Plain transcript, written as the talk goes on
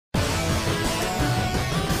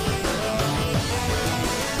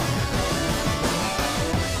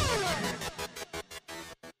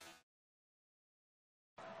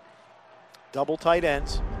Double tight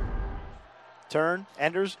ends. Turn.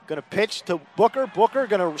 Enders going to pitch to Booker. Booker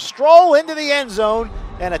going to stroll into the end zone,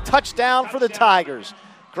 and a touchdown for the Tigers.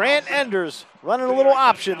 Grant Enders running a little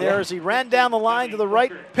option there as he ran down the line to the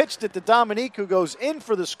right, pitched it to Dominique, who goes in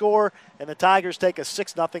for the score, and the Tigers take a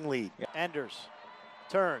 6-0 lead. Enders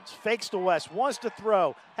turns, fakes to West, wants to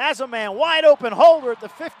throw, has a man wide open, Holder at the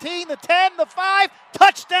 15, the 10, the 5,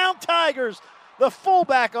 touchdown Tigers. The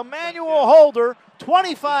fullback, Emmanuel Holder,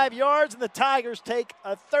 25 yards, and the Tigers take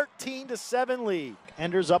a 13-7 lead.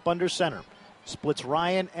 Enders up under center, splits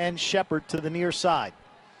Ryan and Shepard to the near side.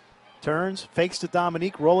 Turns, fakes to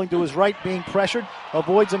Dominique, rolling to his right, being pressured,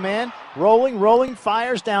 avoids a man, rolling,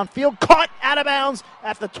 fires downfield, caught out of bounds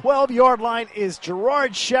at the 12-yard line is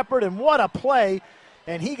Gerard Shepard, and what a play.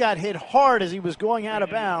 And he got hit hard as he was going out of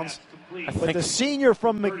bounds. But the senior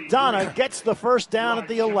from McDonough gets the first down at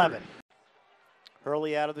the 11.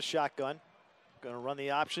 Hurley out of the shotgun, going to run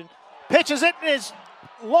the option, pitches it, and is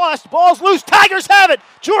lost, ball's loose, Tigers have it.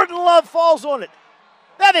 Jordan Love falls on it.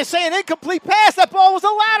 Now they say an incomplete pass. That ball was a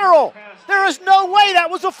lateral. There is no way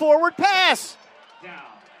that was a forward pass.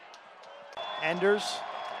 Enders,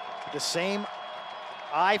 the same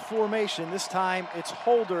I formation. This time it's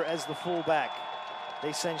Holder as the fullback.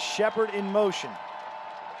 They send Shepard in motion.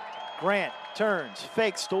 Grant turns,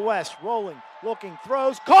 fakes to West, rolling, looking,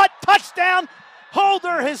 throws, caught, touchdown.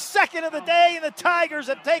 Holder, his second of the day, and the Tigers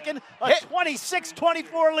have taken a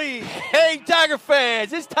 26-24 lead. Hey, Tiger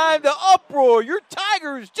fans, it's time to uproar. Your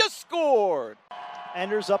Tigers just scored.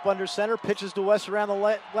 Enders up under center, pitches to West around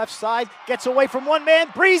the left side, gets away from one man,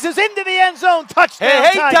 breezes into the end zone, touchdown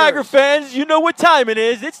Hey, Tigers. Tiger fans, you know what time it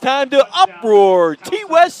is. It's time to uproar.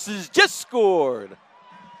 T-West has just scored.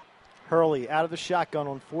 Hurley out of the shotgun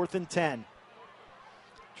on 4th and 10.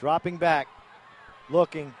 Dropping back.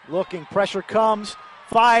 Looking, pressure comes,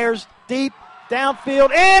 fires, deep,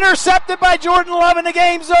 downfield, intercepted by Jordan Love, and the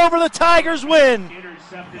game's over. The Tigers win.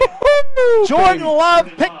 Jordan Love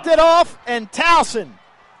picked it off, and Towson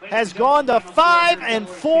has gone to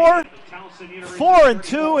 5-4,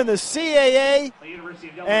 4-2 in the CAA,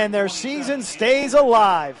 and their season stays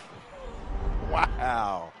alive.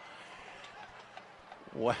 Wow.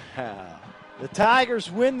 The Tigers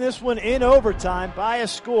win this one in overtime by a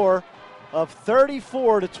score of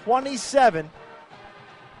 34-27.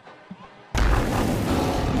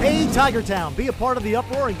 Hey, Tiger Town, be a part of the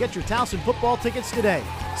uproar and get your Towson football tickets today.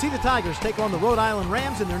 See the Tigers take on the Rhode Island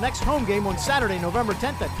Rams in their next home game on Saturday, November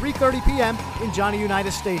 10th at 3:30 p.m. in Johnny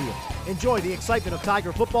Unitas Stadium. Enjoy the excitement of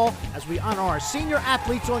Tiger football as we honor our senior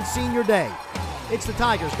athletes on Senior Day. It's the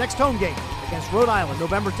Tigers' next home game against Rhode Island,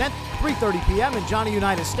 November 10th, 3:30 p.m. in Johnny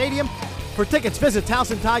Unitas Stadium. For tickets, visit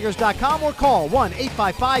TowsonTigers.com or call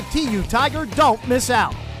 1-855-TU-TIGER. Don't miss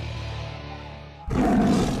out.